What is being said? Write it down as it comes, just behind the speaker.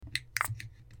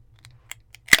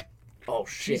Oh,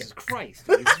 shit. Jesus Christ.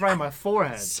 It's right on my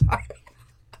forehead. Sorry.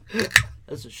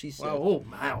 That's what she said. Wow,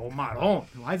 oh my.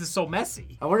 Why is it so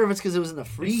messy? I wonder if it's because it was in the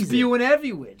freezer. It's spewing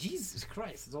everywhere. Jesus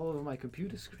Christ. It's all over my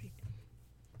computer screen.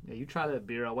 Yeah, you try that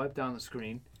beer. I'll wipe down the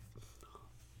screen.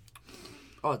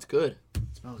 Oh, it's good. It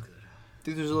smells good. I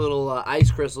think there's a little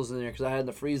ice crystals in there because I had in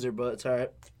the freezer, but it's all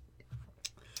right.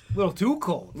 A little too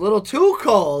cold. A little too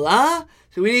cold, huh?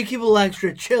 So we need to keep it a little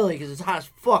extra chilly because it's hot as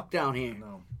fuck down here.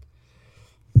 No.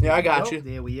 Yeah, I got you.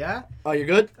 There we are. Oh, you're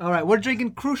good? All right, we're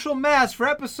drinking Crucial Mass for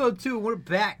episode 2. We're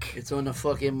back. It's on the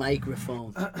fucking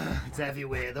microphone. It's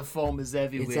everywhere. The foam is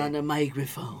everywhere. It's on the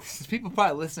microphone. People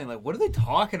probably listening like, what are they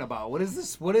talking about? What is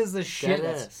this? What is this shit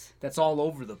That that's all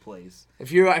over the place?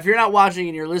 If you're not watching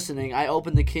and you're listening, I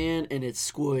opened the can and it's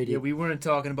squirted. Yeah, we weren't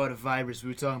talking about a virus. We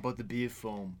were talking about the beer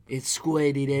foam. It's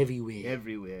squirted everywhere.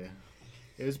 Everywhere.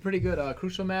 It was pretty good.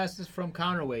 Crucial Mass is from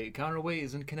Counterweight. Counterweight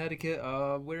is in Connecticut.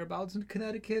 Whereabouts in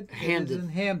Connecticut? Hamden. It is in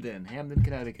Hamden,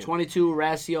 Connecticut. 22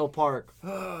 Ratio Park. You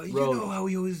Road. know how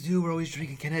we always do. We're always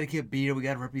drinking Connecticut beer. We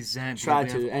got to represent. Try We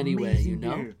to have anyway, amazing you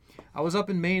know? beer. I was up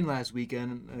in Maine last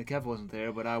weekend, and Kev wasn't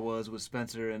there, but I was with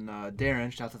Spencer and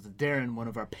Darren. Shout out to Darren, one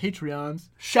of our Patreons.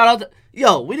 Shout out to...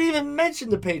 Yo, we didn't even mention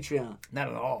the Patreon. Not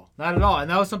at all. Not at all.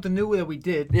 And that was something new that we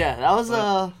did. Yeah, that was...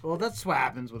 Well, that's what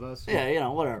happens with us. Yeah, you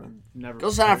know, whatever. Never. Go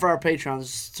sign up for our Patreon. There's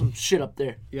some shit up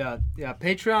there. Yeah.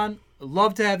 Patreon.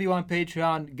 Love to have you on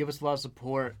Patreon. Give us a lot of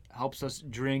support. Helps us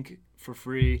drink for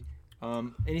free.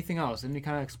 Anything else? Any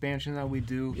kind of expansion that we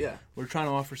do? Yeah. We're trying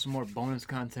to offer some more bonus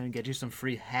content. Get you some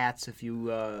free hats if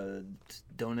you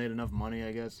donate enough money,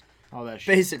 I guess. All that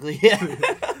shit. Basically, yeah.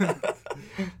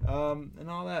 And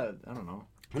all that. I don't know.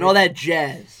 And all that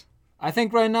jazz. I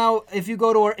think right now, if you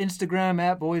go to our Instagram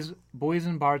at Boys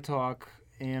and Bar Talk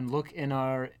and look in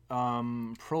our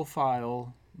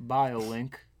profile bio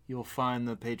link, you'll find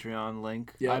the Patreon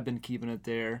link. Yep. I've been keeping it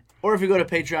there. Or if you go to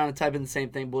Patreon and type in the same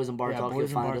thing, Boys and Bar Talk, you'll Boys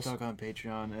and find Bar us. Talk on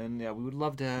Patreon. And yeah, we would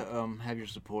love to have your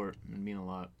support. It would mean a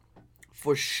lot.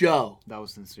 For sure. That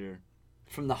was sincere.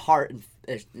 From the heart. And,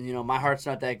 you know, my heart's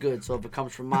not that good, so if it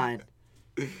comes from mine,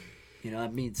 you know,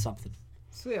 that means something.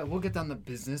 So yeah, we'll get down to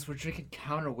business. We're drinking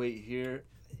Counterweight here.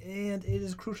 And it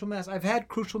is Crucial Mass. I've had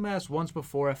Crucial Mass once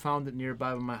before. I found it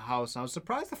nearby my house. I was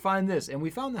surprised to find this. And we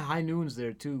found the High Noons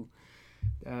there, too.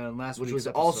 Last Which week's was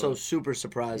episode. also super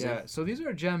surprising. Yeah, so these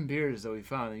are gem beers that we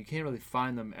found. And you can't really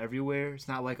find them everywhere. It's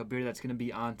not like a beer that's going to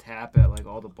be on tap at like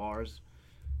all the bars.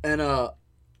 And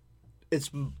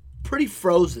it's pretty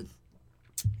frozen.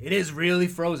 It is really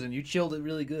frozen. You chilled it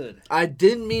really good. I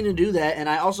didn't mean to do that, and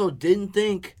I also didn't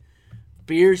think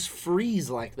beers freeze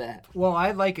like that. Well,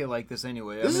 I like it like this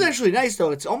anyway. This is actually nice,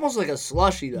 though. It's almost like a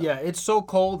slushy, though. Yeah, it's so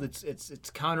cold.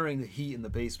 It's countering the heat in the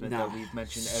basement that we've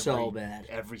mentioned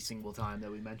every single time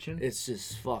that we mention. It's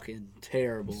just fucking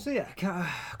terrible. So yeah,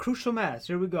 Crucial Mass.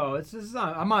 Here we go.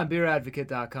 I'm on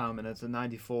beeradvocate.com and it's a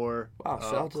 94.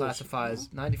 Wow, classifies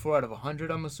 94 out of 100.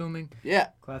 I'm assuming. Yeah.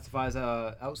 Classifies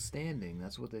outstanding.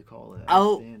 That's what they call it.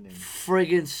 Outstanding.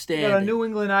 Friggin' standing. Got a New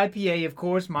England IPA, of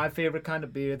course. My favorite kind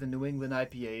of beer, the New England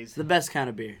IPAs. The best kind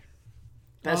of beer.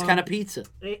 Best kind of pizza.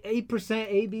 8%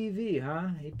 ABV, huh?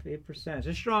 8%. It's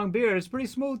a strong beer. It's pretty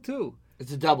smooth, too.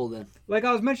 It's a double, then. Like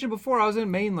I was mentioning before, I was in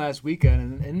Maine last weekend.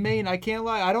 And in Maine, I can't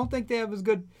lie, I don't think they have as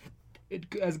good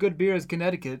beer as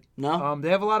Connecticut. No? They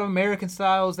have a lot of American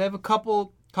styles. They have a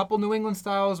couple New England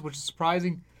styles, which is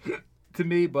surprising to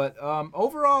me. But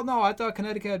overall, no, I thought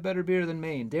Connecticut had better beer than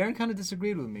Maine. Darren kind of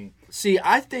disagreed with me. See,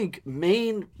 I think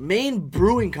Maine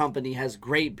Brewing Company has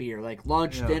great beer. Like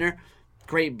lunch, dinner,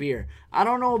 great beer. I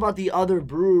don't know about the other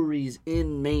breweries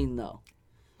in Maine, though.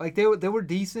 Like they were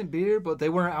decent beer, but they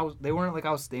weren't like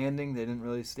outstanding. They didn't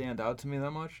really stand out to me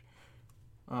that much.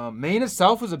 Maine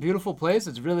itself was a beautiful place.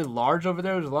 It's really large over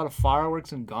there. There's a lot of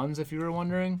fireworks and guns, if you were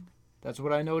wondering. That's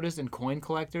what I noticed, and coin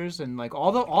collectors, and like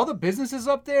all the businesses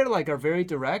up there like are very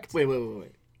direct. Wait.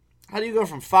 How do you go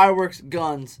from fireworks,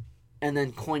 guns, and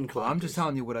then coin collectors? Well, I'm just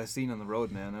telling you what I've seen on the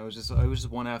road, man. It was just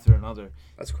one after another.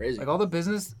 That's crazy. Like all the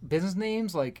business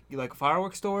names, like a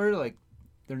fireworks store, like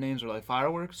their names are like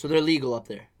fireworks. So they're legal up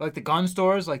there. Like the gun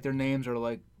stores, like their names are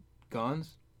like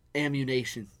guns.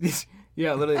 Ammunition.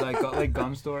 Yeah, literally like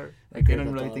gun store. Like they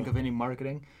didn't really think of any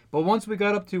marketing. But once we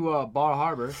got up to Bar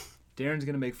Harbor, Darren's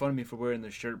gonna make fun of me for wearing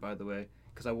this shirt, by the way,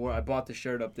 because I bought the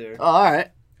shirt up there. Oh, all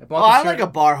right. I like a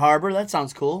Bar Harbor. That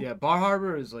sounds cool. Yeah, Bar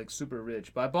Harbor is like super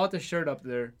rich. But I bought the shirt up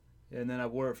there, and then I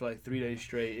wore it for like 3 days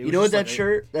straight. You know what that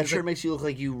shirt? That shirt makes you look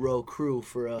like you row crew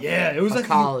for it was like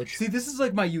college. See, this is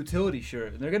like my utility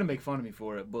shirt, and they're gonna make fun of me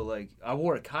for it. But like, I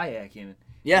wore a kayak in it.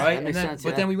 Yeah, right? that makes sense.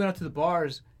 But then we went out to the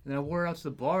bars, And then I wore it out to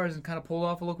the bars and kind of pulled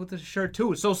off a look with this shirt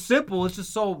too. It's so simple. It's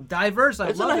just so diverse. I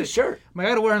It's love a nice it. shirt. I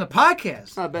got to wear it on the podcast.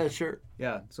 It's not a bad shirt.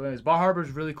 Yeah. So anyways, Bar Harbor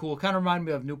is really cool. Kind of reminded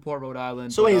me of Newport, Rhode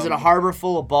Island. So wait, is it a harbor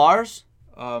full of bars?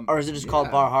 Or is it just called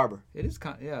yeah. Bar Harbor? It is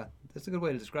kind. Yeah, that's a good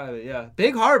way to describe it. Yeah,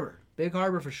 big harbor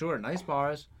for sure. Nice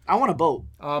bars. I want a boat.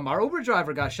 Our Uber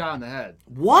driver got shot in the head.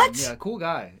 What? Yeah, cool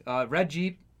guy. Red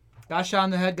Jeep, got shot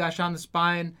in the head, got shot in the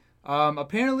spine.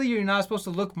 Apparently, you're not supposed to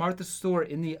look Martha Stewart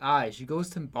in the eye. She goes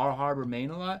to Bar Harbor, Maine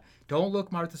a lot. Don't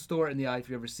look Martha Stewart in the eye if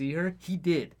you ever see her. He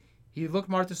did. He looked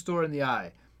Martha Stewart in the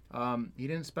eye. He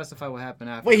didn't specify what happened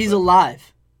after. Wait, he's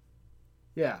alive.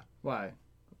 Yeah. Why?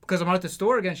 Because of Martha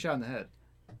Stewart getting shot in the head.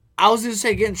 I was going to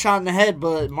say getting shot in the head,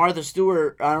 but Martha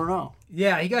Stewart, I don't know.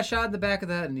 Yeah, he got shot in the back of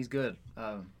the head, and he's good.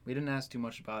 We didn't ask too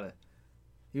much about it.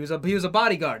 He was a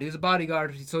bodyguard.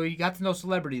 So he got to know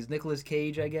celebrities. Nicolas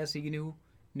Cage, I guess he knew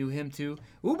him too.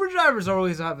 Uber drivers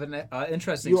always have an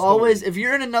interesting. You always, if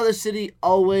you're in another city,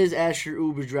 always ask your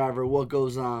Uber driver what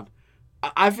goes on.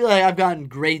 I feel like I've gotten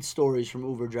great stories from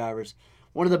Uber drivers.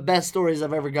 One of the best stories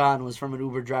I've ever gotten was from an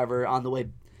Uber driver on the way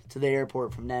to the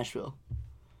airport from Nashville.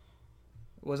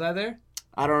 Was I there?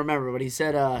 I don't remember, but he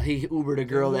said he Ubered a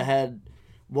girl that had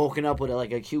woken up with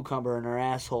like a cucumber in her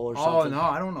asshole or something. Oh no,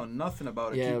 I don't know nothing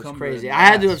about a cucumber. Yeah, it was crazy. in I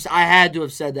had the to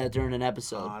have said that during an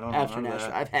episode I don't know after none of Nashville.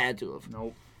 that. I've had to have.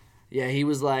 Nope. Yeah, he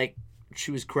was like,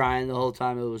 she was crying the whole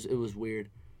time. It was weird.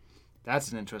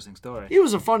 That's an interesting story. He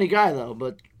was a funny guy though,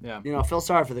 but Yeah. I felt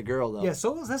sorry for the girl though. Yeah,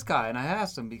 so was this guy, and I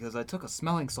asked him because I took a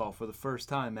smelling salt for the first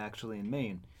time actually in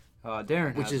Maine.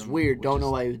 Darren Which has is them, weird. which Don't is-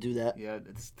 know why he would do that. Yeah,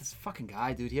 this fucking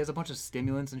guy, dude. He has a bunch of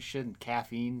stimulants and shit and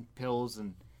caffeine pills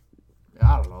and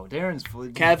I don't know. Darren's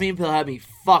Caffeine pill had me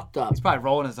fucked up. He's probably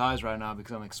rolling his eyes right now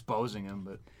because I'm exposing him,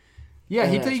 but yeah,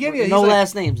 he gave me no he's like-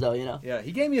 last names though. Yeah,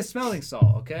 he gave me a smelling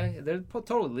salt. Okay, they're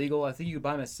totally legal. I think you can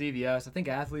buy them at CVS. I think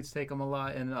athletes take them a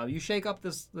lot. And you shake up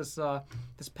this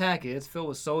packet. It's filled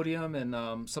with sodium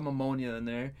and some ammonia in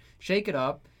there. Shake it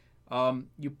up.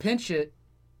 You pinch it.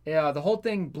 Yeah, the whole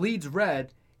thing bleeds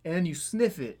red, and then you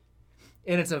sniff it,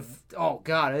 and it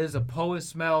is a poet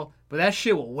smell. But that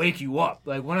shit will wake you up.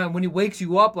 Like when it wakes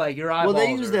you up, like your eyeballs. Well,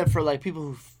 they use that for like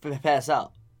people who pass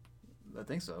out. I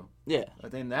think so. Yeah. I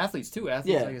think the athletes too.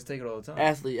 Athletes, Yeah. I guess, take it all the time.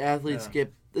 Athletes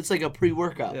get. It's like a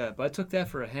pre-workout. Yeah, but I took that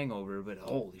for a hangover. But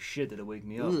holy shit, did it wake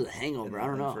me up? Ooh, hangover. I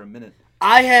don't know. For a minute.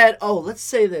 I had. Oh, let's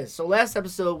say this. So last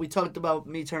episode we talked about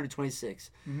me turning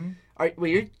 26. Mm-hmm. All right,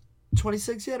 wait, you're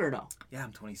 26 yet or no? Yeah,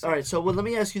 I'm 26. All right, so let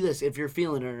me ask you this: if you're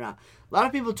feeling it or not. A lot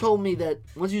of people told me that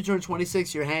once you turn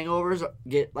 26, your hangovers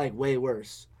get like way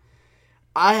worse.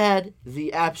 I had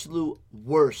the absolute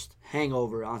worst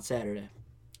hangover on Saturday,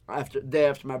 day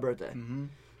after my birthday. Mm-hmm.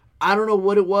 I don't know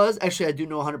what it was. Actually, I do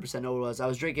know 100% know what it was. I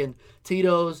was drinking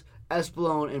Tito's,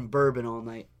 Espolòn, and bourbon all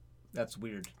night. That's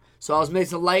weird. So I was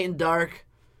mixing light and dark,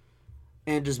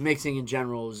 and just mixing in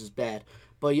general was just bad.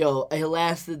 But yo, it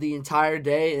lasted the entire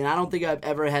day, and I don't think I've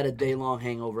ever had a day-long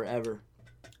hangover ever.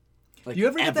 Like, Do you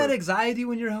ever get that anxiety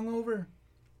when you're hungover?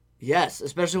 Yes,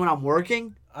 especially when I'm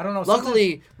working. I don't know.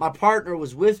 Luckily, my partner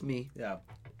was with me. Yeah.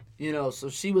 So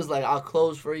she was like, "I'll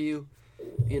close for you."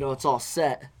 It's all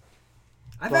set.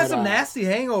 I've had some nasty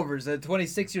hangovers at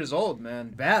 26 years old, man.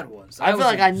 Bad ones. I feel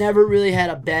like I never really had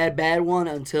a bad one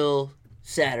until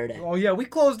Saturday. Oh, yeah. We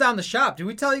closed down the shop. Did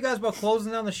we tell you guys about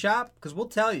closing down the shop? Because we'll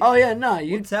tell you. Oh, yeah, no.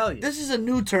 We'll tell you. This is a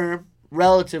new term,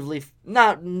 relatively.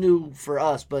 Not new for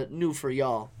us, but new for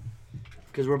y'all.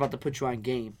 Because we're about to put you on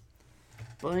game.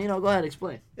 But, go ahead,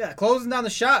 explain. Yeah, closing down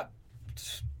the shop.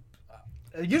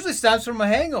 It usually stems from a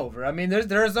hangover. I mean,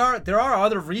 there are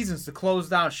other reasons to close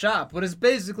down shop, but it's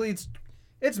basically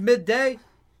it's midday.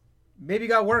 Maybe you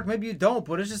got work, maybe you don't,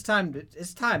 but it's just time.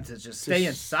 It's time to just stay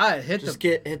inside. Go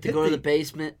to the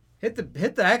basement. Hit the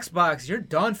Xbox. You're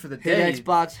done for the day. Hit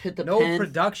Xbox. Hit the no pen.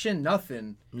 production,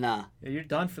 nothing. Nah. Yeah, you're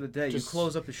done for the day. You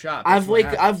close up the shop.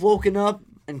 I've woken up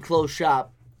and closed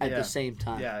shop at the same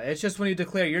time. Yeah, it's just when you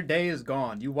declare your day is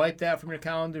gone. You wipe that from your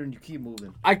calendar and you keep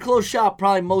moving. I close shop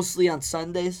probably mostly on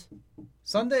Sundays.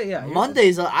 Sunday, yeah.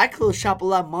 Mondays, I close shop a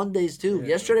lot Mondays too. Yeah.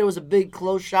 Yesterday was a big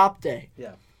close shop day.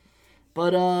 Yeah.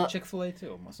 But Chick-fil-A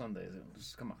too. My Sundays.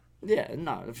 Just, come on. Yeah,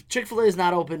 no. If Chick-fil-A is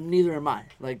not open, neither am I.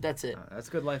 Like, that's it. That's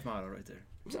a good life motto right there.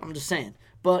 I'm just saying.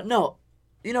 But no,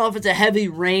 if it's a heavy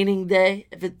raining day,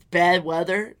 if it's bad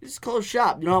weather, just close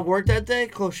shop. You don't have work that day?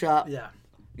 Close shop. Yeah.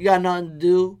 You got nothing to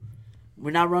do.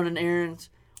 We're not running errands.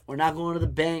 We're not going to the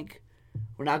bank.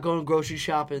 We're not going grocery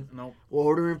shopping. Nope. We're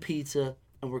ordering pizza,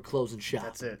 and we're closing shop.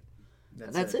 That's it.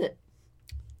 That's it.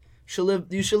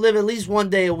 You should live at least one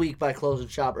day a week by closing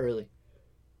shop early.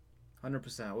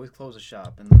 100%. Always close the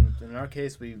shop. And in our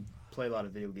case, we play a lot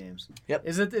of video games. Yep.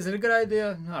 Is it a good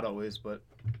idea? Not always, but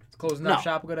is closing up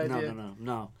shop a good idea?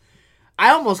 No.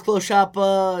 I almost closed shop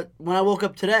when I woke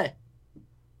up today.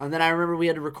 And then I remember we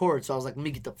had to record, so I was like, let me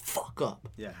get the fuck up.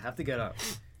 Yeah, have to get up.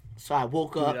 So I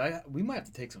woke up. We might have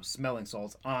to take some smelling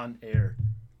salts on air.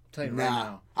 I'll tell you right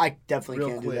now. I definitely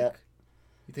can't do that.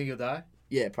 You think you'll die?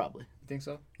 Yeah, probably. You think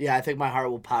so? Yeah, I think my heart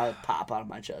will pop out of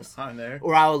my chest. On there?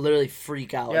 Or I will literally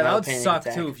freak out. Yeah, that would suck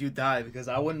too if you die, because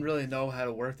I wouldn't really know how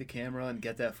to work the camera and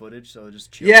get that footage, so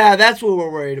just chill. Yeah, that's what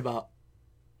we're worried about.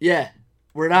 Yeah.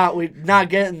 We're not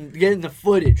getting the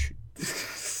footage.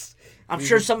 I'm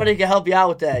sure somebody can help you out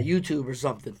with that, YouTube or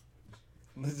something.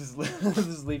 Let's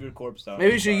just leave your corpse down.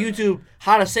 Maybe you should YouTube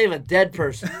how to save a dead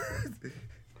person.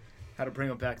 How to bring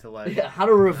them back to life. Yeah, how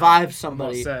to revive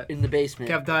somebody in the basement.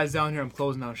 Kev dies down here. I'm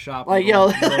closing down shop. Like,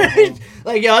 yo,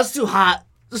 it's too hot.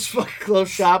 Just fucking close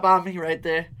shop on me right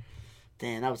there.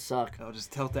 Damn, that would suck. I'll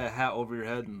just tilt that hat over your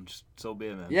head and just so be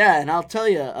it, man. Yeah, and I'll tell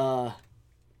you,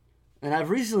 and I've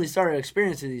recently started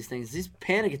experiencing these things. These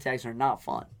panic attacks are not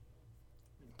fun.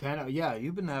 Yeah,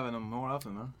 you've been having them more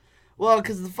often, huh? Well,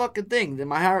 because the fucking thing, then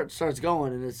my heart starts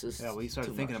going, and it's just. Yeah, well, you start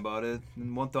thinking about it,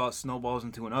 and one thought snowballs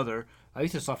into another. I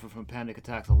used to suffer from panic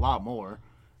attacks a lot more.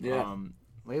 Yeah.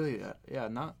 Lately,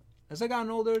 not as I gotten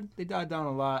older, they died down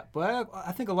a lot. But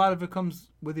I think a lot of it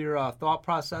comes with your thought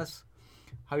process,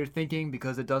 how you're thinking,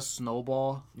 because it does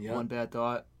snowball. Yeah. One bad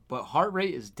thought, but heart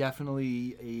rate is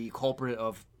definitely a culprit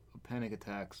of panic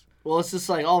attacks. Well, it's just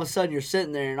like all of a sudden you're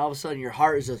sitting there, and all of a sudden your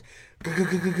heart is just.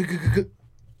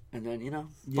 And then,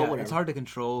 Yeah, it's hard to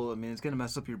control. I mean, it's going to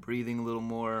mess up your breathing a little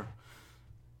more.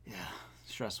 Yeah,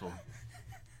 stressful.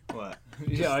 What?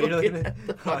 Yeah, are you looking at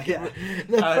oh,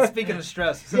 yeah. Speaking of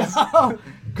stress.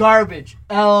 Garbage.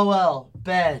 LOL.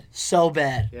 Bad. So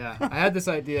bad. Yeah, I had this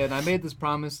idea, and I made this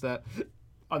promise that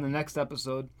on the next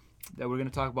episode that we're going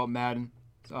to talk about Madden.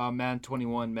 Madden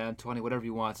 21, Madden 20, whatever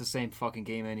you want. It's the same fucking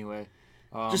game anyway.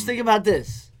 Just think about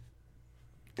this.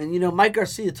 And, Mike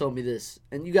Garcia told me this,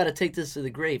 and you got to take this to the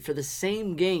grave. For the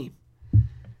same game,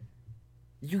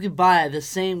 you could buy the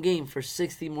same game for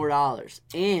 $60 more,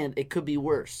 and it could be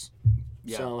worse.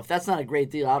 Yeah. So if that's not a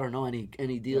great deal, I don't know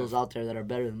any deals out there that are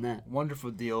better than that.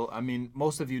 Wonderful deal. I mean,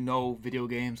 most of you know video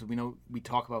games. We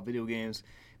talk about video games,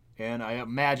 and I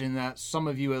imagine that some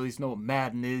of you at least know what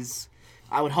Madden is.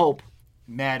 I would hope.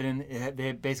 Madden,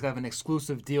 they basically have an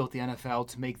exclusive deal with the NFL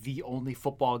to make the only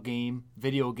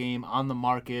video game on the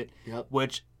market,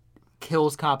 which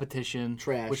kills competition.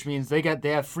 Trash. Which means they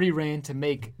have free reign to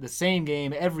make the same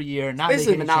game every year, not make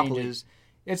any changes.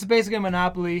 It's basically a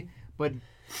monopoly, but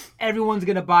everyone's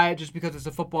going to buy it just because it's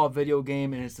a football video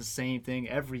game and it's the same thing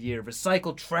every year.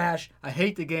 Recycled trash. I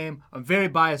hate the game. I'm very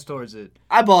biased towards it.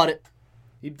 I bought it.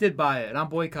 You did buy it, and I'm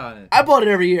boycotting it. I bought it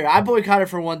every year. I boycott it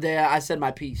for one day. I said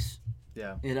my piece.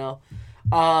 Yeah. And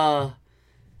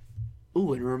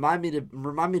remind me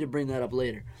to bring that up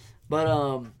later.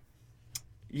 But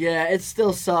yeah, it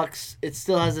still sucks. It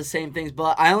still has the same things,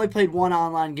 but I only played one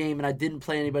online game, and I didn't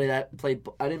play somebody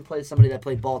that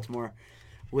played Baltimore,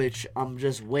 which I'm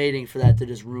just waiting for that to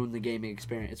just ruin the gaming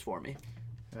experience for me.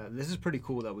 This is pretty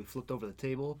cool that we flipped over the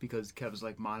table because Kev's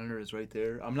monitor is right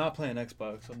there. I'm not playing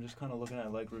Xbox. I'm just kind of looking at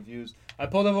reviews. I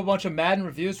pulled up a bunch of Madden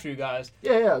reviews for you guys.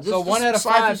 Yeah. So 1 out of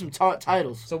 5. Some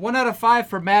titles. So 1 out of 5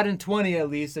 for Madden 20 at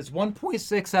least. It's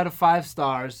 1.6 out of 5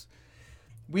 stars.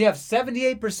 We have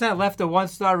 78% left a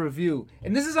 1-star review,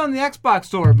 and this is on the Xbox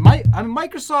store.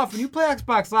 Microsoft. When you play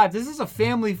Xbox Live, this is a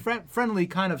family-friendly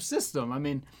kind of system. I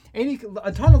mean,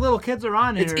 a ton of little kids are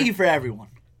on here. It's E for everyone.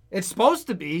 It's supposed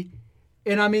to be.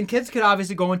 And, I mean, kids could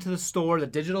obviously go into the store, the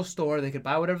digital store. They could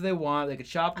buy whatever they want. They could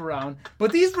shop around.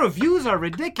 But these reviews are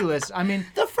ridiculous. I mean...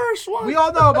 The first one. We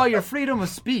all know about your freedom of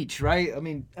speech, right? I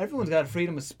mean, everyone's got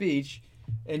freedom of speech.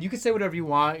 And you can say whatever you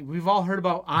want. We've all heard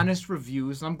about honest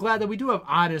reviews. And I'm glad that we do have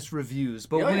honest reviews.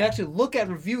 But when we actually look at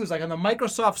reviews, like on the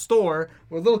Microsoft store,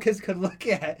 where little kids could look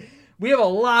at... We have a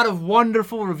lot of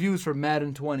wonderful reviews for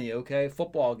Madden 20, okay?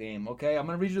 Football game, okay? I'm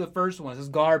going to read you the first one. This is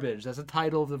garbage. That's the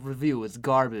title of the review. It's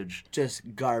garbage.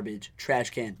 Just garbage. Trash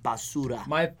can. Basura.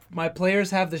 My players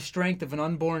have the strength of an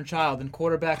unborn child, and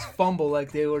quarterbacks fumble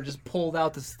like they were just pulled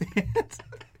out the stands.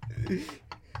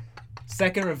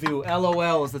 Second review.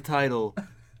 LOL is the title.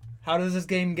 How does this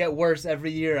game get worse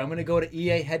every year? I'm going to go to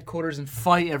EA headquarters and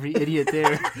fight every idiot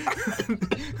there.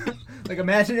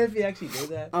 Imagine if you actually did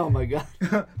that. Oh, my God.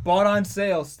 Bought on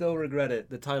sale, still regret it.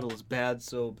 The title is bad,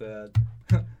 so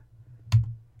bad.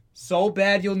 So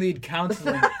bad you'll need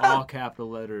counseling, all capital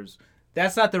letters.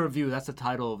 That's not the review. That's the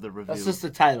title of the review. That's just the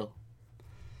title.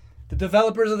 The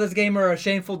developers of this game are a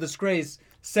shameful disgrace.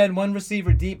 Send one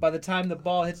receiver deep. By the time the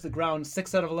ball hits the ground,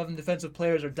 6 out of 11 defensive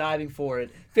players are diving for it.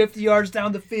 50 yards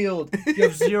down the field. You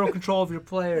have zero control of your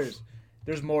players.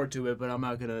 There's more to it, but I'm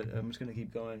just gonna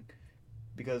keep going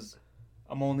because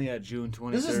I'm only at June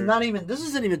 23rd. This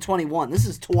isn't even 21. This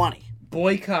is 20.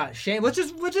 Boycott, shame. Let's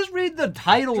just read the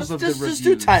titles of the reviews. Just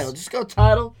do title. Just go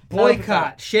title.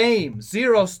 Boycott, shame,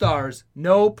 0 stars.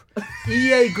 Nope.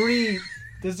 EA Green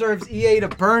deserves EA to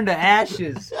burn to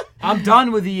ashes. I'm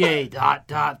done with EA. ...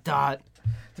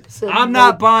 I'm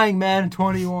not buying Madden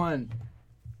 21.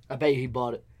 I bet you he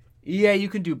bought it. EA, you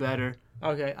can do better.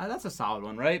 Okay, that's a solid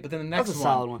one, right? But then the next That's a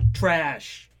solid one.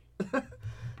 Trash.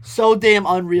 So damn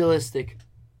unrealistic.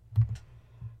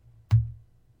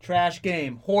 Trash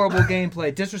game. Horrible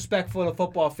gameplay. Disrespectful to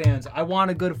football fans. I want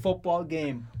a good football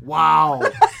game. Wow.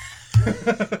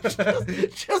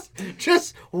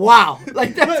 just wow.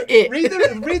 Like that's it.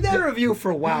 Read that review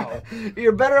for wow.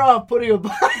 You're better off putting a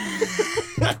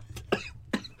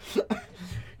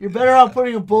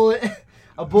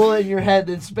bullet in your head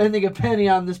than spending a penny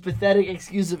on this pathetic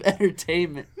excuse of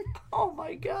entertainment. Oh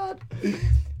my god.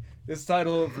 This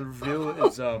title of the review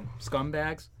is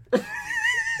Scumbags.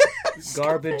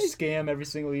 Garbage scam every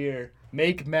single year.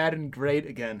 Make Madden great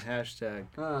again. Hashtag.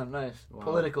 Oh, nice. Wow.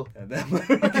 Political.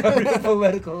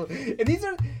 Political.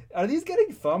 And are these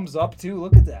getting thumbs up too?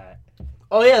 Look at that.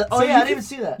 Oh yeah. So I didn't even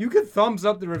see that. You could thumbs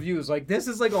up the reviews. Like this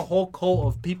is like a whole cult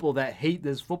of people that hate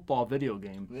this football video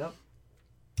game. Yep.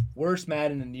 Worst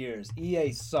Madden in years.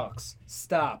 EA sucks.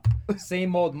 Stop.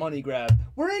 Same old money grab.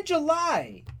 We're in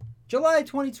July. July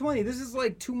 2020. This is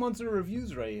like 2 months of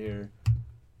reviews right here.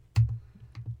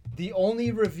 The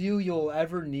only review you'll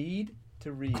ever need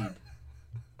to read.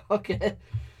 Okay.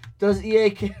 Does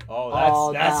EA care?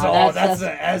 That's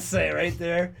an essay right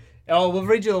there. Oh, we'll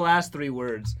read you the last 3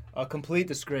 words. A complete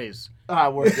disgrace. All right,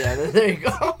 word there you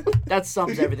go. That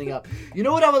sums everything up. You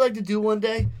know what I would like to do one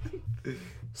day?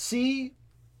 See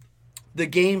the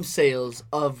game sales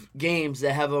of games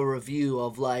that have a review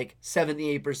of like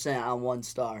 78% on 1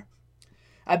 star.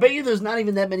 I bet you there's not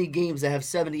even that many games that have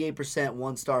 78%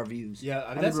 1-star views.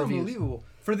 Yeah, that's unbelievable.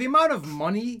 For the amount of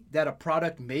money that a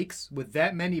product makes with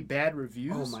that many bad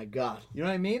reviews. Oh my god. You know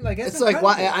what I mean? Like it's like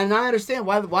why, and I understand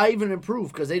why even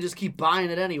improve because they just keep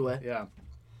buying it anyway. Yeah.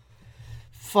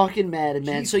 Fucking Madden,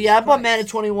 man. Jesus So yeah, I bought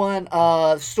Christ. Madden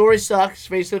 21. Story sucks.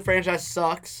 Face of the franchise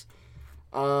sucks.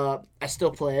 I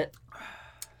still play it.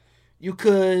 You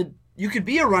could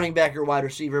be a running back or wide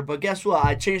receiver, but guess what?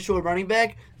 I changed to a running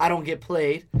back. I don't get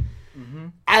played. Mm-hmm.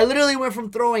 I literally went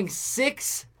from throwing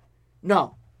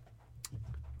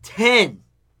 10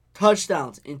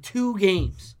 touchdowns in 2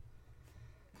 games.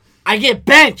 I get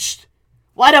benched.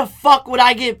 Why the fuck would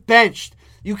I get benched?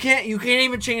 You can't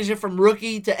even change it from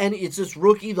rookie to any. It's just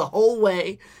rookie the whole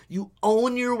way. You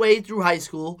own your way through high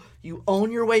school. You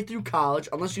own your way through college,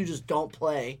 unless you just don't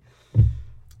play.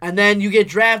 And then you get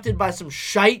drafted by some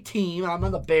shite team. I'm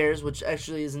on the Bears, which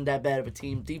actually isn't that bad of a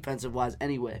team defensive-wise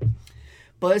anyway.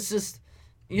 But it's just,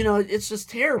 it's just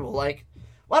terrible. Like,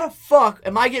 why the fuck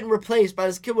am I getting replaced by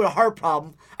this kid with a heart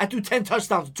problem? I threw 10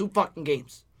 touchdowns in 2 fucking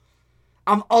games.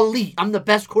 I'm elite. I'm the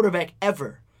best quarterback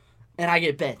ever. And I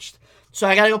get benched. So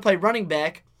I got to go play running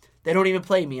back. They don't even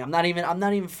play me. I'm not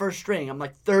even first string. I'm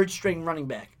like 3rd string running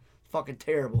back. Fucking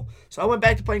terrible. So I went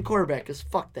back to playing quarterback because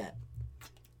fuck that.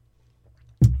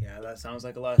 Yeah, that sounds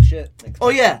like a lot of shit. Oh,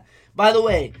 yeah. By the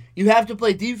way, you have to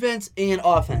play defense and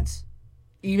offense,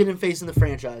 even in facing the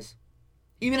franchise.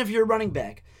 Even if you're a running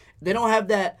back. They don't have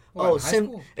that,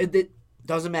 sim. It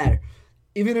doesn't matter.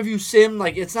 Even if you sim,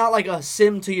 like, it's not like a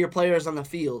sim to your players on the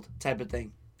field type of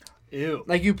thing. Ew.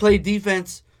 Like, you play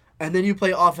defense, and then you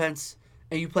play offense,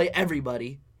 and you play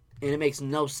everybody, and it makes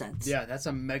no sense. Yeah, that's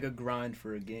a mega grind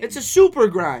for a game. It's a super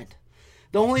grind.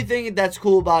 The only thing that's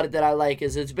cool about it that I like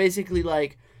is it's basically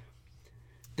like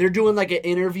they're doing like an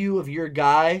interview of your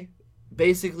guy,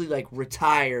 basically like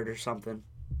retired or something.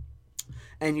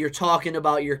 And you're talking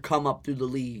about your come up through the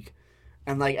league.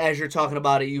 And like as you're talking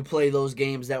about it, you play those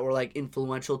games that were like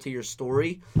influential to your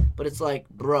story. But it's like,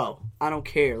 bro, I don't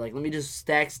care. Like let me just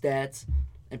stack stats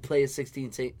and play a 16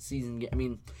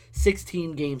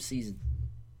 game season.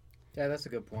 Yeah, that's a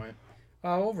good point.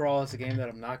 Overall, it's a game that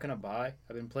I'm not gonna buy.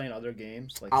 I've been playing other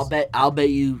games. Like I'll bet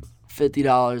you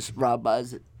 $50 Rob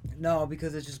buys it. No,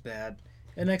 because it's just bad,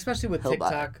 and especially with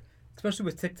TikTok. Especially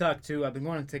with TikTok too. I've been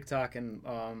going to TikTok, and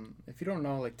if you don't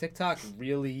know, like TikTok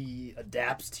really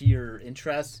adapts to your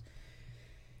interests.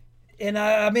 And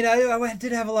I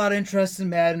did have a lot of interest in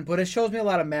Madden, but it shows me a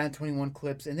lot of Madden 21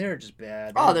 clips, and they're just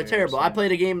bad. They're terrible. I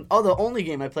played a game. The only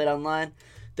game I played online,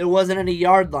 there wasn't any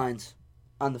yard lines.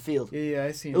 on the field. Yeah,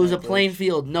 I seen. It was a that plain glitch.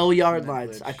 field, no yard That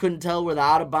lines. glitch. I couldn't tell where the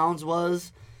out of bounds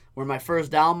was, where my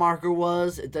first down marker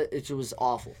was. It was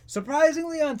awful.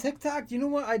 Surprisingly, on TikTok, you know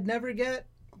what? I'd never get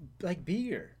like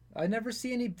beer. I never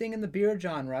see anything in the beer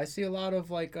genre. I see a lot of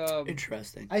like.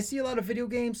 Interesting. I see a lot of video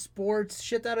games, sports,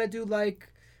 shit that I do like.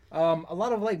 A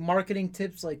lot of like marketing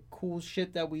tips, like cool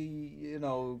shit that we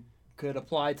could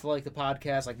apply to like the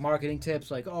podcast, like marketing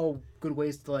tips, like good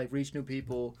ways to like reach new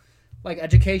people, like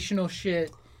educational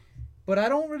shit. But I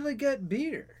don't really get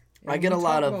beer. I get a we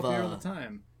lot talk of about beer all the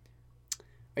time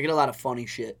I get a lot of funny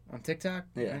shit. on TikTok.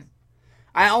 Yeah. Right?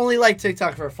 I only like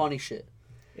TikTok for funny shit.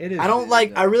 It is. I don't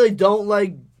like. I really don't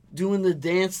like doing the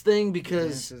dance thing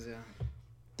because Dances,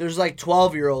 there's like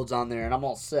 12-year-olds on there and I'm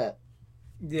all set.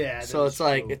 yeah. that So is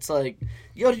true. it's like,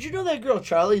 yo, did you know that girl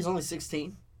Charlie is only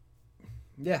 16?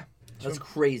 yeah. That's From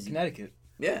crazy. Connecticut.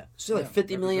 Yeah, she's like Yeah,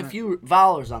 50 million represent.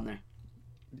 followers on there,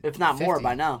 if not more 50.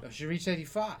 by now. She reached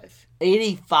 85.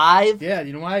 85. Yeah,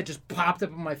 you know why? It just popped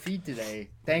up on my feed today.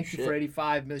 Thank you Shit. for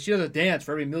 85 million. She does a dance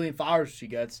for every million followers she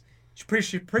gets. She's pretty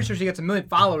sure she gets 1 million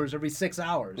followers every 6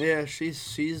 hours. Yeah,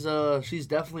 she's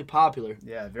definitely popular.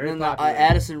 Yeah, very And then popular.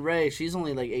 Addison Rae, she's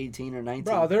only like 18 or 19.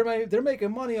 Bro, they're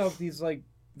making money off these like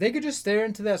they could just stare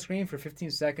into that screen for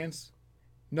 15 seconds,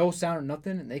 no sound or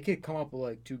nothing, and they could come up with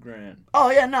like $2,000. Oh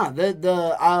yeah,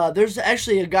 no. There's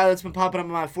actually a guy that's been popping up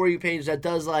on my For You page that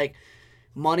does like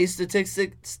money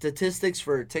statistics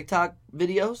for TikTok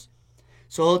videos.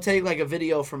 So he'll take like a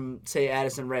video from say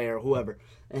Addison Rae or whoever,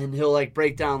 and he'll like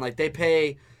break down like they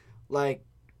pay like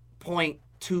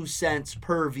 0.2 cents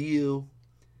per view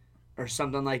or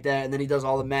something like that, and then he does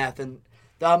all the math, and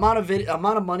the amount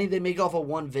of money they make off of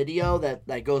one video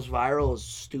that goes viral is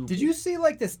stupid. Did you see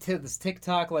like this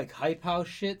TikTok like hype house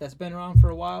shit that's been around for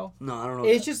a while? No, I don't know.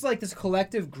 It's just like this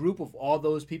collective group of all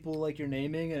those people like you're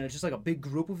naming, and it's just like a big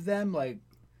group of them, like,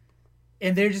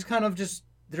 and they're just kind of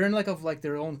they're in like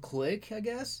their own clique, I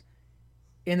guess,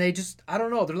 and they just I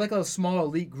don't know, they're like a small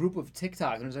elite group of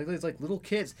TikTok, and it's like little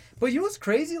kids. But you know what's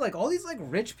crazy? Like all these like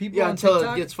rich people Yeah, on until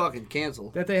TikTok it gets fucking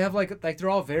canceled. that they have like they're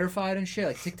all verified and shit,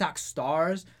 like TikTok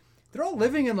stars. They're all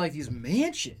living in like these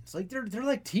mansions, like they're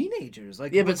like teenagers,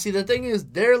 like Yeah, but see, the thing is,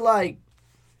 they're like,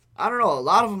 I don't know, a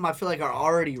lot of them I feel like are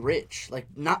already rich, like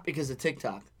not because of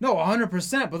TikTok. No,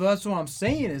 100%. But that's what I'm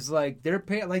saying is like they're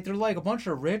like a bunch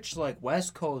of rich like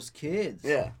West Coast kids.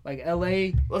 Yeah. Like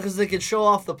L.A. Well, because they can show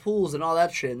off the pools and all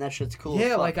that shit, and that shit's cool. as Yeah,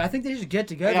 fuck. like I think they should get I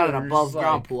together. got an and above just,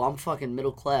 ground like- pool. I'm fucking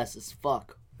middle class as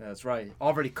fuck. That's right.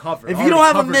 Already covered. If you Already don't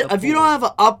have covered the if you pool. don't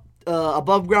have a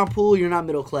above ground pool, you're not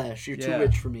middle class. You're too Yeah.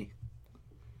 rich for me.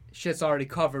 Shit's already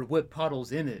covered with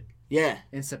puddles in it Yeah,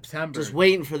 in September. just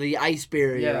waiting for the ice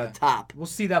barrier Yeah. on top. We'll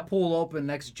see that pool open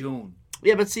next June.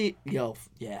 Yeah, but see,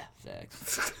 yeah,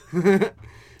 facts.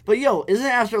 But isn't it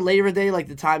after Labor Day like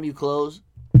the time you close?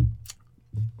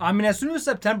 I mean, as soon as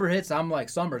September hits, I'm like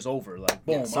summer's over. Like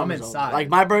boom, Yeah, I'm summer's over. inside. Like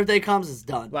my birthday comes, it's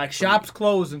done. Like shops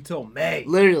close until May.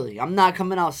 Literally, I'm not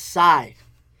coming outside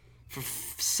for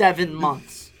 7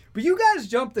 months. But you guys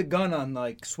jumped the gun on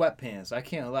like sweatpants. I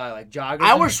can't lie, like joggers.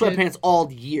 I and wear shit. sweatpants all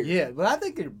year. Yeah, but I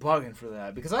think you're bugging for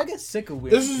that because I get sick of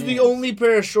weird. This is the pants. only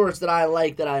pair of shorts that I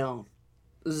like that I own.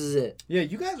 This is it. Yeah,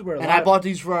 you guys wear a And lot. I bought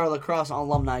these for our lacrosse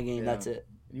alumni game. Yeah. That's it.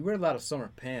 You wear a lot of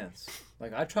summer pants.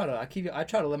 Like I try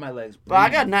to let my legs. But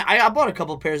breathe. I bought a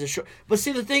couple pairs of shorts. But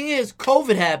see, the thing is,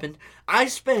 COVID happened. I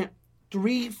spent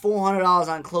 $300-400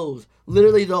 on clothes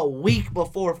literally the week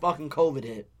before fucking COVID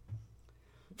hit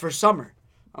for summer.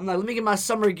 I'm like, let me get my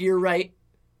summer gear right,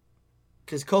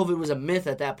 because COVID was a myth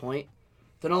at that point.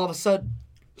 Then all of a sudden,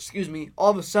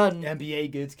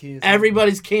 NBA gets kids.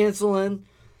 everybody's canceling.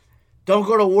 Don't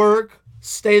go to work.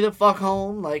 Stay the fuck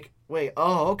home. Like, wait,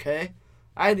 okay.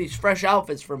 I had these fresh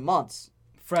outfits for months.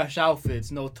 Fresh outfits,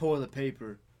 no toilet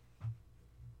paper.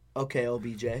 Okay,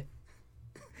 OBJ.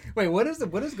 Wait, what is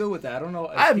good with that? I don't know.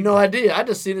 I have no idea. I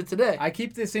just seen it today. I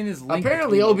keep seeing this link.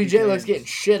 Apparently, between OBJ looks and- getting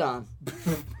shit on.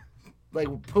 Like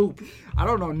poop. I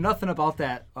don't know nothing about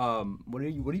that. What do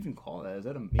you even call that? Is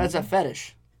that a meme? That's a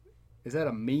fetish. Is that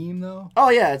a meme though? Oh,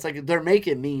 yeah. It's like they're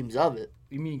making memes of it.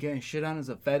 You mean getting shit on is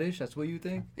a fetish? That's what you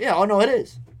think? Yeah, oh, no, it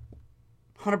is.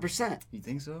 100%. You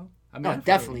think so? I mean, No, I feel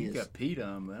definitely like is. you got peed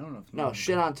on, but I don't know. If No,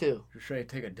 shit on too. You're straight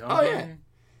to take a dump. Oh, yeah. on you?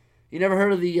 You never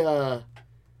heard of the,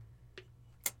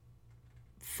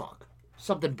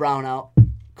 something brown out?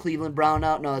 Cleveland brown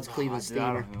out? No, it's Cleveland Dude, I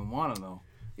steamer. don't even want to know.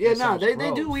 Yeah, That no, sounds they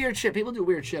do gross. weird shit. People do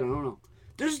weird shit. I don't know.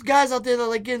 There's guys out there that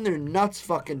like getting their nuts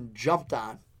fucking jumped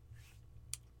on.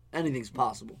 Anything's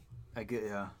possible. I get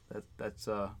that's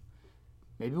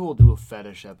maybe we'll do a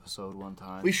fetish episode one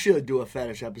time. We should do a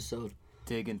fetish episode.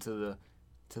 dig into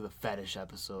the fetish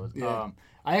episodes. Yeah.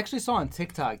 I actually saw on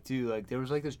TikTok too. Like there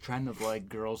was like this trend of like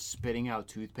girls spitting out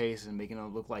toothpaste and making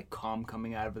it look like cum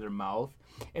coming out of their mouth,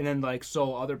 and then like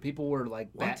so other people were like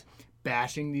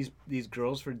bashing these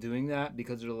girls for doing that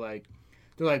because they're like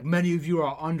many of you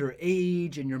are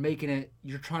underage and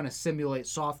you're trying to simulate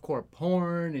softcore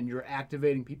porn and you're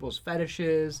activating people's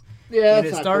fetishes. Yeah, and that's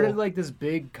it not started cool. like this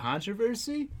big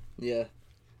controversy. Yeah.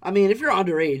 I mean, if you're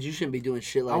underage, you shouldn't be doing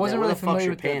shit like I wasn't that. really What the fuck's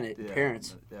familiar your with that.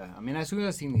 parents? Yeah, I mean, as soon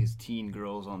as I seen these teen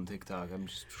girls on TikTok, I'm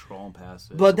just scrolling past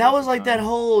it. But that was like that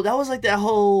whole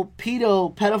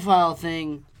pedophile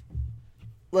thing.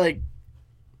 Like,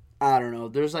 I don't know.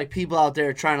 There's like people out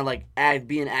there trying to like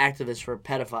be an activist for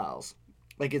pedophiles.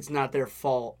 Like it's not their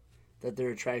fault that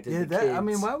they're attracted to kids. I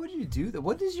mean, why would you do that?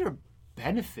 What is your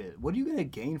benefit? What are you gonna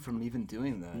gain from even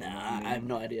doing that? Nah, You know what I mean? I have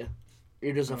no idea.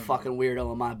 You're just a fucking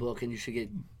weirdo in my book, and you should get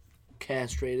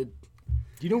castrated.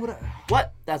 You know what?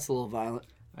 What? That's a little violent.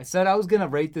 I said I was gonna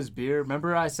rate this beer.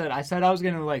 Remember, I said I was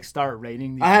gonna like start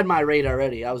rating these. I had my rate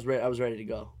already. I was ready to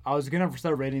go. I was gonna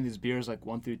start rating these beers like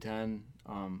 1 through 10,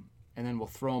 and then we'll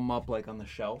throw them up like on the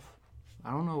shelf. I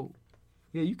don't know.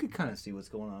 Yeah, you could kind of see what's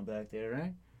going on back there,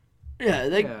 right? Yeah,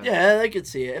 they could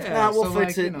see it. If not, we'll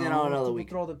fix it. Another week.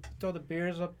 Throw the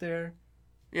beers up there.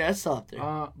 Yeah, it's still up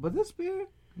there. But this beer,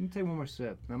 let me take one more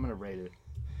sip. And I'm gonna rate it.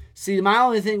 See, my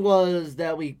only thing was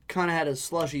that we kind of had a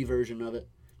slushy version of it,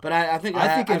 but I think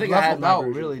I it had leveled my out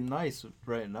version. really nice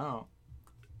right now.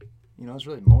 You know, it's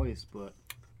really moist, but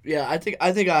Yeah, I think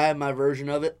I had my version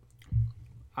of it.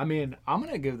 I mean, I'm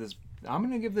gonna give this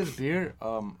beer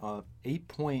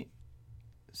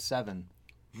 8.7.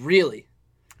 Really,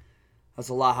 that's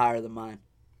a lot higher than mine.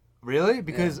 Really?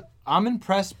 Because I'm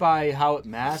impressed by how it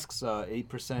masks 8%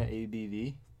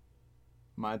 ABV.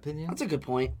 My opinion. That's a good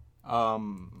point.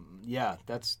 Yeah,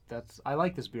 that's I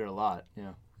like this beer a lot.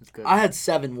 Yeah, it's good. I had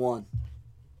 7-1.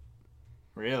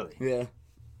 Really? Yeah,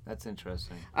 That's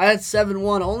interesting. I had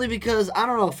 7-1 only because I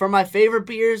don't know. For my favorite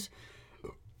beers,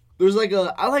 there's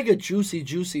I like a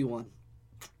juicy one.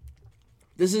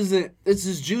 This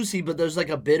is juicy, but there's like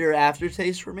a bitter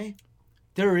aftertaste for me.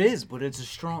 There is, but it's a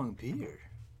strong beer.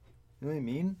 You know what I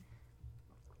mean?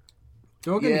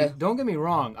 Don't get me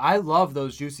wrong. I love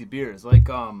those juicy beers. Like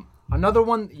another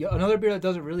beer that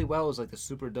does it really well is like the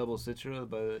Super Double Citra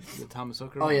by the Thomas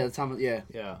Hooker. Oh one. yeah, yeah,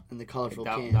 Yeah. and the colorful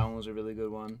That can. one was a really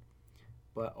good one.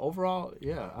 But overall,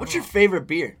 yeah. What's your favorite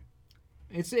beer?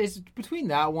 It's between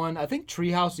that one. I think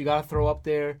Treehouse you gotta throw up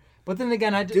there. But then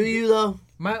again, Do you though?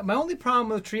 My only problem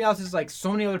with Treehouse is like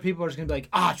so many other people are just gonna be like,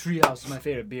 Treehouse is my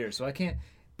favorite beer, so I can't.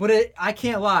 But I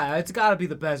can't lie, it's gotta be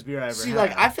the best beer I ever had. See,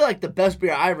 like I feel like the best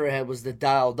beer I ever had was the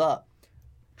Dialed Up.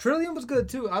 Trillium was good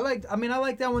too. I like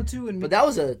that one too. But that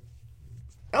was a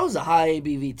high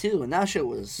ABV too, and that shit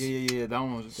was yeah. That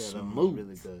one was smooth.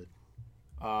 Really good.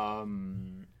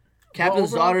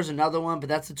 Captain's overall- Daughter's another one, but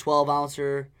that's a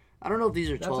 12-ouncer. I don't know if these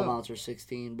are That's 12-ounce or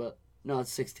 16, but no,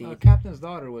 it's 16. Captain's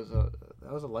Daughter was a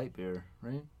light beer,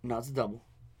 right? No, it's a double.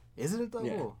 Is it a double?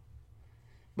 Yeah.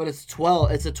 But it's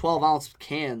 12. It's a 12-ounce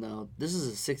can though. This is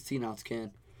a 16-ounce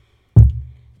can.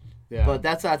 Yeah. But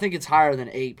I think it's higher than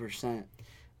 8%.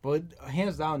 But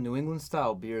hands down, New England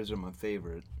style beers are my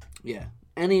favorite. Yeah.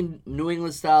 Any New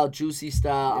England style, juicy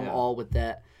style, I'm Yeah. all with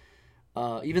that.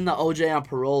 Even the OJ on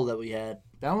Parole that we had.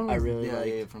 That one was, I really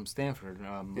liked. from Stanford.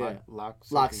 Yeah. Lock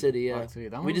City, yeah. Lock City.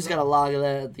 That We one just was got a log of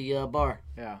that at the bar.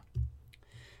 Yeah.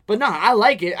 But no, I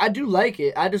like it. I do like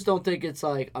it. I just don't think it's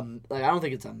I don't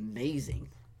think it's amazing.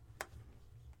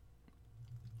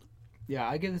 Yeah,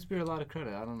 I give this beer a lot of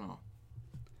credit. I don't know.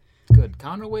 It's good.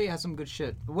 Counterweight has some good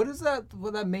shit. What is that?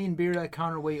 What that main beer that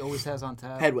Counterweight always has on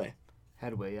tap? Headway.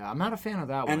 Headway. Yeah, I'm not a fan of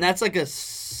that one. And that's like a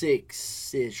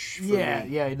 6-ish. For yeah, me.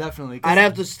 yeah, definitely. I'd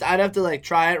have to like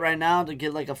try it right now to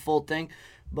get like a full thing,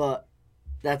 but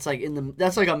that's like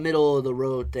a middle of the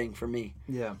road thing for me.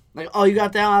 Yeah. Like, oh, you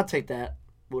got that? I'll take that.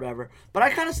 Whatever. But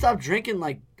I kind of stopped drinking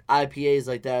like IPAs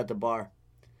like that at the bar.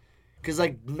 Cause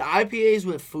like IPAs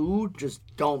with food just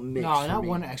don't mix. No, for not me.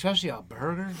 one, especially a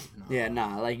burger. No. Yeah,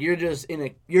 nah. Like you're just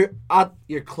you're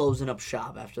closing up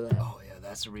shop after that. Oh yeah,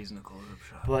 that's the reason to close up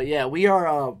shop. But yeah,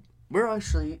 we're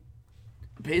actually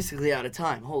basically out of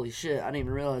time. Holy shit, I didn't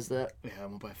even realize that. Yeah, I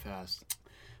went by fast.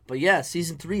 But yeah,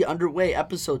 season 3 underway,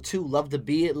 episode 2. Love to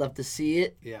be it, love to see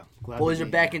it. Yeah, glad Boys to are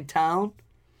be back here. in town.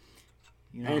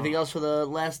 You know, Anything else for the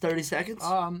last 30 seconds?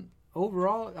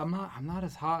 Overall, I'm not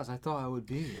as hot as I thought I would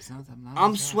be. I'm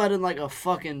I'm sweating like a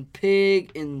fucking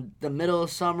pig in the middle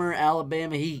of summer,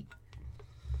 Alabama heat.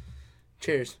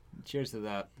 Cheers. Cheers to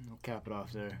that. We'll cap it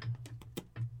off there.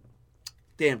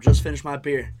 Damn, just finished my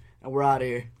beer, and we're out of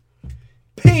here.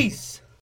 Peace!